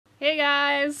Hey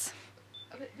guys!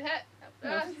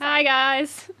 Uh, Hi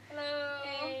guys! Hello.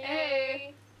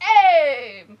 Hey.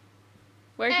 Hey!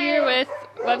 We're here with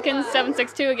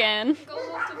Webkinz7 again. Go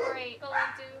Wolf 248. Go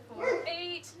Wolf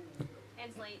 248. And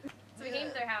it's late. So we came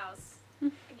to their house.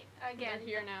 Again. We're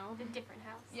here now. A different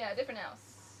house. Yeah, different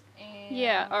house. And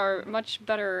Yeah, our much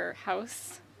better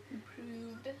house.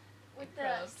 improved. With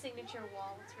the signature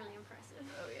wall. It's really impressive.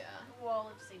 Oh yeah. A wall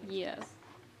of signatures. Yes.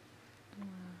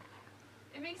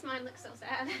 It makes mine look so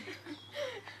sad.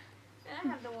 And I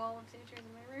have the wall of signatures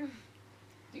in my room.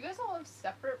 Do you guys all have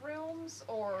separate rooms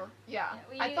or yeah?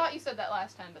 Yeah, I thought you said that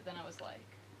last time, but then I was like,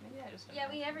 maybe I just don't Yeah,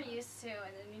 know. we never used to,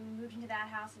 and then we moved into that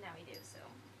house, and now we do, so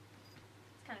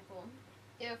it's kind of cool.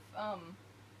 If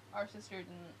our sister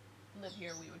didn't live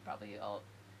here, we would probably all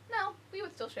we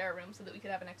would still share a room so that we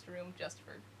could have an extra room just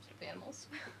for stuffed animals.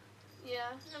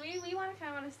 Yeah, no, we kind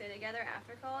of want to stay together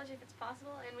after college if it's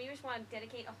possible, and we just want to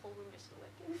dedicate a whole room just to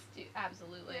Webkinz. Dude,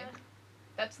 absolutely. Yeah.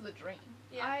 That's the dream.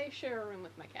 Yeah. I share a room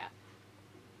with my cat.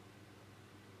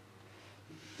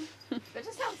 That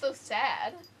just sounds so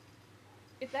sad.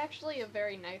 It's actually a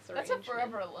very nice That's arrangement. a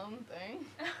forever alone thing.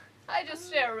 I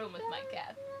just share a room with my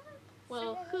cat.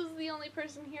 Well, who's the only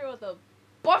person here with a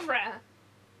boyfriend?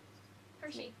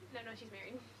 Hershey. No, she's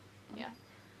married. Yeah.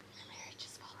 Our marriage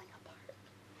is falling apart.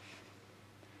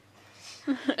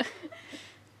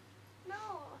 No,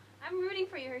 I'm rooting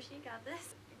for you, Hershey. You got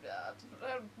this.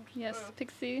 Yes,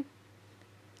 Pixie.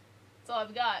 That's all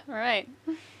I've got. Alright.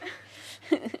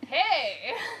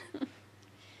 Hey!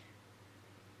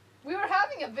 We were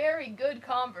having a very good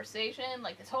conversation,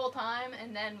 like, this whole time,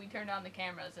 and then we turned on the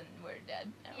cameras and we're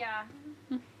dead now.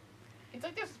 Yeah. It's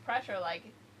like this pressure, like,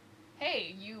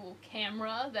 hey, you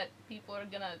camera that people are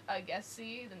gonna, I guess,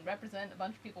 see and represent a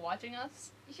bunch of people watching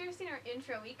us. You should have seen our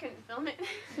intro. We couldn't film it.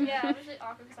 Yeah, it was really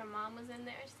awkward because our mom was in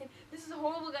there. She said, "This is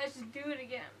horrible, guys. Just do it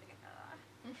again."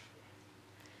 I'm like,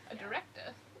 A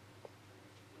director.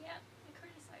 yeah, I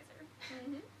criticize her.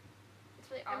 Mm-hmm.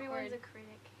 It's really awkward. Everyone's a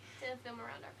critic to film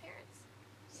around our parents.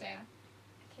 Same.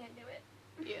 I can't do it.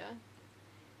 Yeah.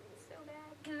 It's so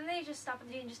bad. Because then they just stop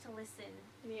doing just to listen.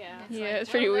 Yeah. Yeah, it's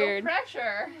pretty no weird.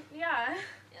 Pressure. Yeah.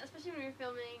 Especially when we were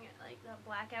filming like the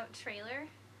blackout trailer.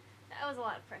 That was a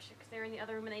lot of pressure because they were in the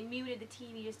other room and they muted the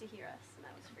TV just to hear us, and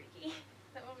that was freaky.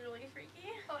 That was really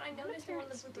freaky. Oh, and I noticed in one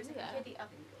of the bloopers I could hear the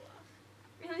oven go off.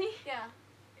 Really? Yeah.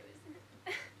 It was.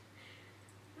 I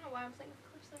don't know why I'm playing with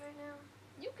clips though right now.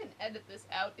 You can edit this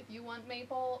out if you want,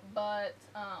 Maple, but,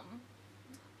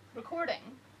 recording.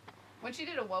 When she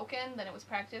did Awoken, then it was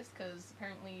practice, because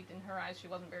apparently, in her eyes, she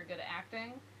wasn't very good at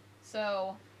acting.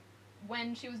 So,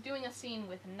 when she was doing a scene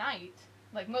with Knight,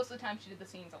 like, most of the time she did the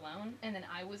scenes alone, and then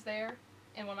I was there,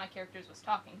 and one of my characters was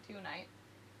talking to Knight.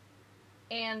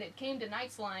 And it came to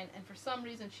Knight's line, and for some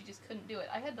reason she just couldn't do it.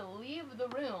 I had to leave the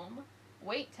room,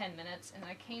 wait 10 minutes, and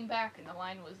I came back and the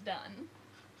line was done.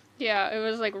 Yeah, it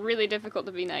was like really difficult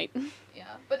to be Knight.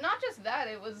 Yeah, but not just that,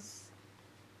 it was,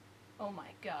 oh my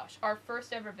gosh, our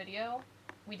first ever video,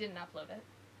 we didn't upload it.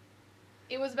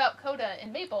 It was about Coda,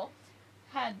 and Maple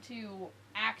had to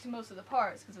act most of the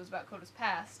parts because it was about Coda's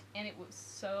past, and it was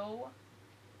so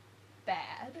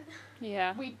bad.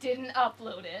 Yeah. We didn't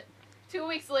upload it. 2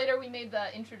 weeks later, we made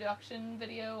the introduction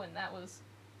video, and that was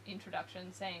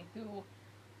introduction saying who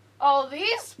all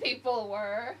these people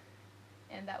were,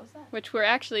 and that was that. Which were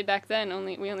actually back then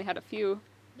we only had a few.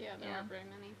 Yeah, there Yeah. aren't very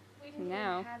many. We didn't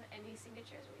Now. even have any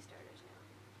signatures when we started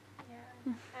now.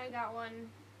 Yeah. I got one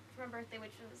for my birthday,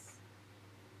 which was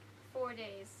 4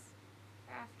 days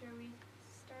after we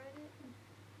started it.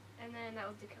 And then that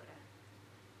was Dakota.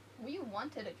 We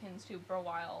wanted a Kins tube for a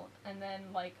while, and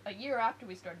then, like, a year after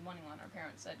we started wanting one, our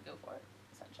parents said go for it,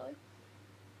 essentially.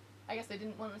 I guess they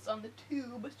didn't want us on the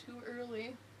tube too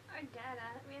early. Our dad,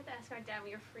 we had to ask our dad.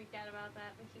 We were freaked out about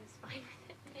that, but he was fine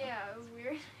with it. Yeah, it was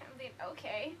weird. I'm thinking,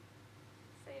 okay.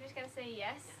 So you just gotta say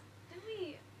yes. Did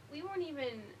we weren't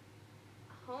even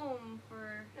home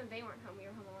for, no, they weren't home, we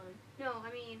were home alone. No,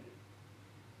 I mean,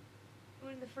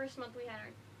 when the first month we had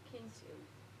our Kins tube,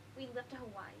 we left to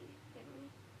Hawaii, didn't we?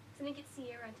 So I didn't get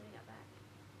Sierra until we got back.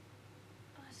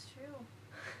 Oh, that's true.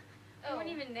 We weren't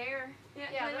even there.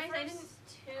 Yeah, the I didn't first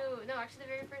no, actually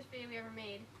the very first video we ever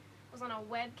made was on a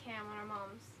webcam on our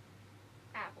mom's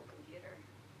Apple computer.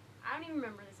 I don't even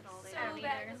remember this at all. So I don't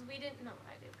bad, either. 'cause we didn't know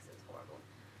I do, because it was horrible.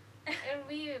 And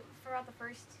we, throughout the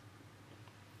first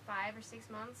 5 or 6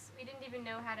 months, we didn't even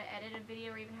know how to edit a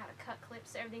video or even how to cut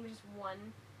clips. Everything was just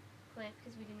one clip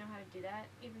because we didn't know how to do that,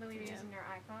 even though we were using our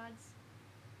iPods.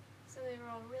 So they were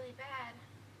all really bad.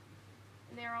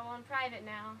 And they're all on private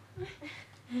now.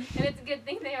 And it's a good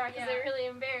thing they are because they're really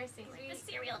embarrassing. Like the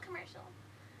cereal commercial.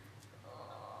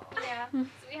 Oh. Yeah. So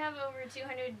we have over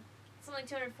 200, something like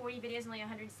 240 videos and like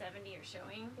 170 are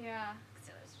showing. Yeah.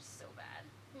 So it's just so bad.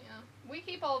 Yeah. We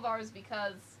keep all of ours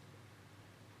because,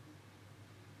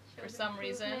 for Shows some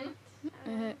reason.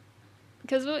 improvement.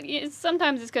 Because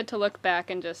sometimes it's good to look back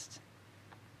and just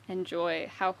enjoy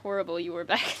how horrible you were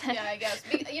back then. Yeah, I guess.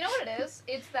 You know what it is?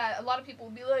 It's that a lot of people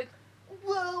will be like,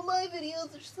 "Whoa, my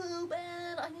videos are so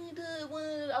bad. I need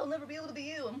to. I'll never be able to be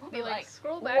you." And we'll be like,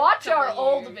 scroll back. "Watch a our couple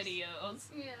old years. videos.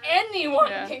 Yeah. Anyone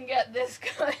Yeah. can get this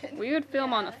good." We would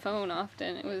film on Yeah. a phone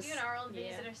often. It was. Even our old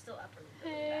videos Yeah. that are still up are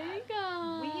really Hey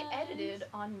bad. We guys. edited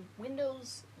on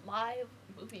Windows Live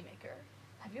Movie Maker.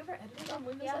 Have you ever edited on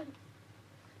Windows Yeah. Live?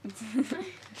 It's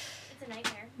a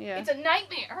nightmare. Yeah. It's a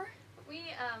nightmare. We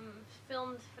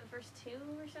filmed for the first 2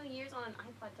 or so years on an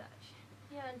iPod Touch.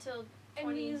 Yeah, until And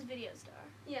we use Video Star.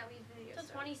 yeah, we used videos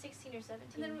until 2016 or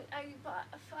 17. And then I bought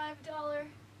a $5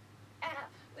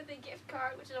 app with a gift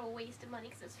card, which is a waste of money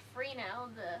because it's free now.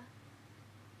 The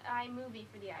iMovie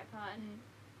for the iPod.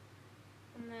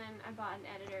 And then I bought an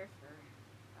editor for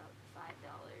about $5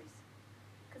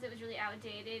 because it was really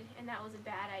outdated, and that was a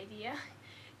bad idea.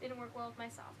 Didn't work well with my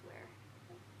software.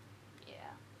 Yeah.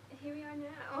 Here we are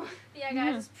now. Yeah, guys,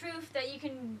 Yeah. it's proof that you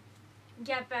can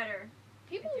get better.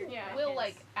 People Yeah, will it is.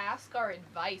 like ask our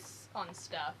advice on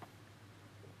stuff,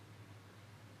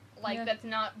 like Yeah. that's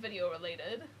not video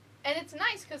related, and it's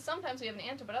nice because sometimes we have an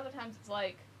answer, but other times it's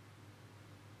like,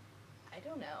 I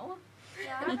don't know.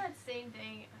 Yeah, I have that same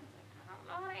thing. I was like, I don't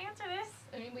know how to answer this.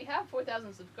 I mean, we have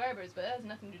 4,000 subscribers, but that has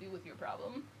nothing to do with your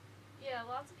problem. Yeah,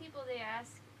 lots of people, they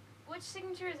ask, which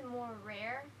signature is more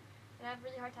rare? And I have a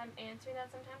really hard time answering that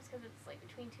sometimes because it's like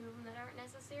between 2 of them that aren't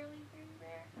necessarily very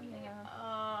rare. I'm thinking,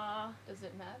 Does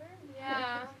it matter?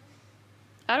 yeah.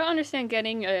 I don't understand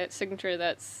getting a signature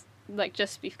that's like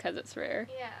just because it's rare.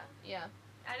 Yeah. Yeah.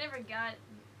 I never got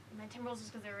my Timberwolves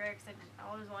just because they're rare because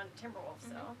I always wanted Timberwolves,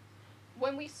 so.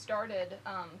 When we started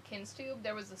KinzTube,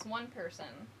 there was this one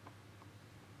person.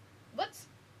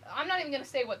 I'm not even gonna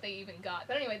say what they even got,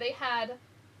 but anyway, they had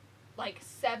like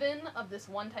 7 of this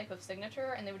one type of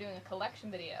signature, and they were doing a collection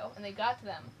video, and they got to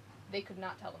them. They could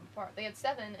not tell them apart. They had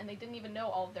 7, and they didn't even know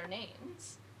all of their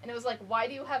names. And it was like, why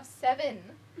do you have 7?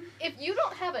 If you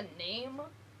don't have a name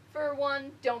for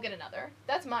one, don't get another.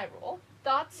 That's my rule.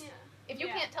 Thoughts? Yeah. If you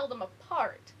Yeah. can't tell them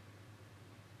apart.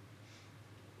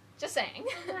 Just saying.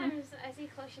 Sometimes I see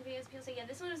collection videos, people say, yeah,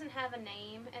 this one doesn't have a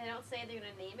name, and they don't say they're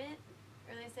going to name it.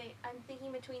 Or they say, I'm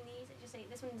thinking between these, they just say,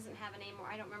 this one doesn't have a name, or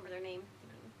I don't remember their name.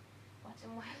 What?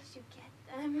 Then why did you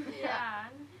get them? Yeah.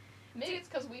 Maybe it's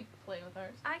because we play with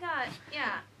ours. I got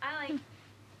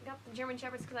the German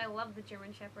Shepherds because I love the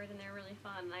German Shepherd, and they're really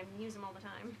fun, and I use them all the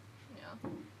time. Yeah.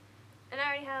 And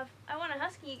I want a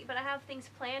Husky, but I have things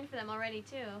planned for them already,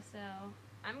 too, so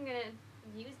I'm going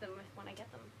to use them when I get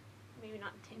them. Maybe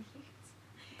not in 10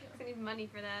 years. I need money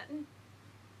for that.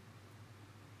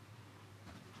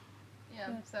 Yeah,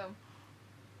 Yeah. so.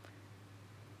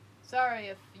 Sorry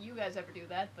if you guys ever do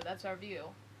that, but that's our view.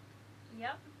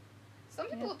 Yep. Some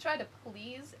people try to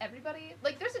please everybody.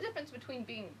 Like, there's a difference between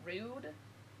being rude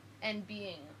and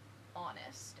being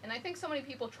honest. And I think so many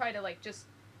people try to, like, just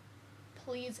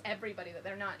please everybody that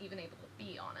they're not even able to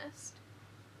be honest.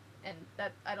 And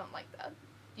that, I don't like that.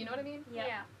 You know what I mean? Yep.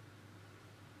 Yeah.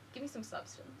 Give me some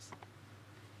substance.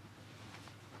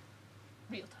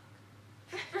 Real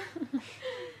talk.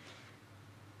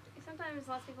 Sometimes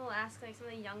lots of people ask, like, some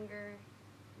of the younger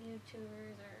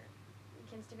YouTubers or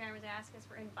Instagrammers ask us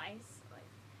for advice, like,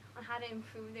 on how to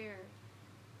improve their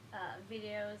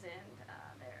videos and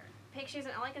their pictures,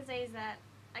 and all I can say is that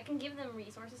I can give them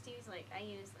resources to use, like, I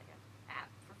use, like, an app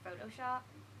for Photoshop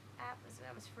app, so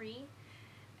that was free,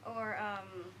 or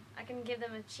I can give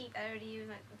them a cheap editor to use,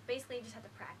 like, basically you just have to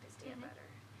practice to get better.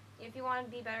 If you want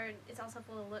to be better, it's also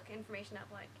helpful to look information up,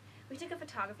 like, we took a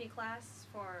photography class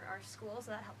for our school,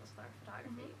 so that helped us with our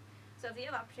photography. So if you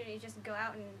have opportunities, just go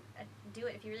out and do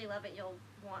it. If you really love it, you'll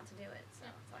want to do it. So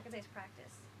all I can say is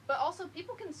practice. But also,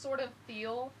 people can sort of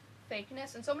feel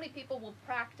fakeness, and so many people will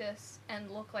practice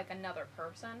and look like another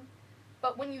person.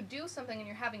 But when you do something and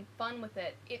you're having fun with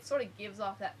it, it sort of gives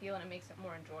off that feel and it makes it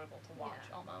more enjoyable to watch,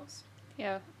 almost.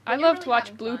 Yeah. When I you're love really to watch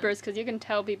having fun. bloopers because you can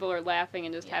tell people are laughing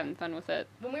and just Yeah. having fun with it.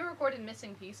 When we recorded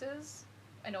Missing Pieces,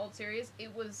 an old series,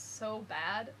 it was so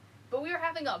bad, but we were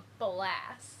having a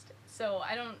blast. So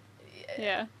I don't...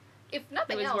 Yeah. If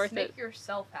nothing was else, worth make it.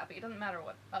 yourself happy. It doesn't matter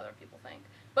what other people think.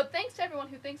 But thanks to everyone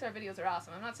who thinks our videos are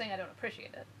awesome. I'm not saying I don't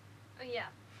appreciate it. Oh, yeah.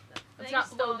 Let's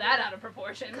not blow that out of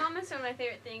proportion. Comments are my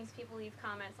favorite things. People leave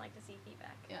comments, like to see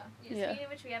feedback. Yeah. Yeah. Speaking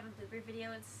of which, we have a blooper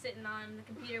video. It's sitting on the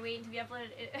computer waiting to be uploaded.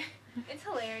 It's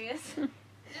hilarious.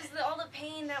 Just all the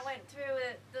pain that went through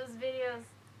it, those videos.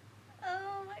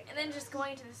 Oh my god. And then just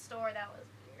going to the store, that was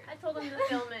weird. I told them to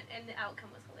film it, and the outcome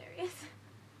was hilarious.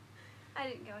 I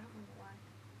didn't go, I don't remember why.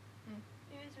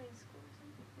 Maybe I was doing school or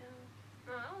something? No.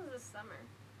 No, that was this summer.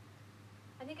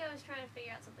 I think I was trying to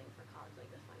figure out something for college,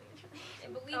 like the financial aid.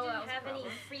 But we didn't have any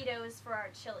Fritos for our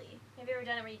chili. Have you ever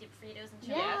done it where you dip Fritos in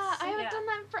chili? Yeah, I haven't done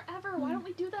that in forever. Why don't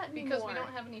we do that anymore? Because we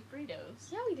don't have any Fritos.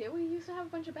 Yeah, we do. We used to have a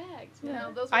bunch of bags. Yeah,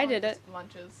 No, those I were did it.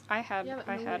 Lunches. I had it.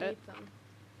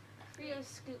 Frito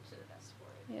scoops are the best for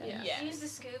it. Yeah. Yeah. We used the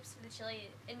scoops for the chili,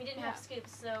 and we didn't have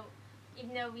scoops, so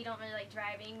even though we don't really like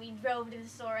driving, we drove to the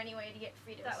store anyway to get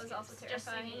Fritos. That was also terrifying. Just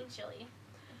so we could eat chili.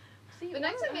 The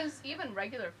nice thing is, even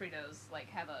regular Fritos like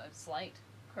have a slight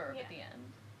curve at the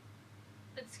end.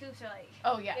 But the scoops are like.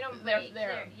 Oh yeah, they don't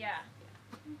they're yeah.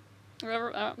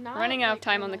 We're running out of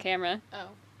time on the camera. Oh.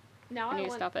 Now I need I to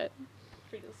want stop it.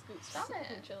 Frito scoops. Stop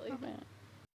it. Chili. Stop it.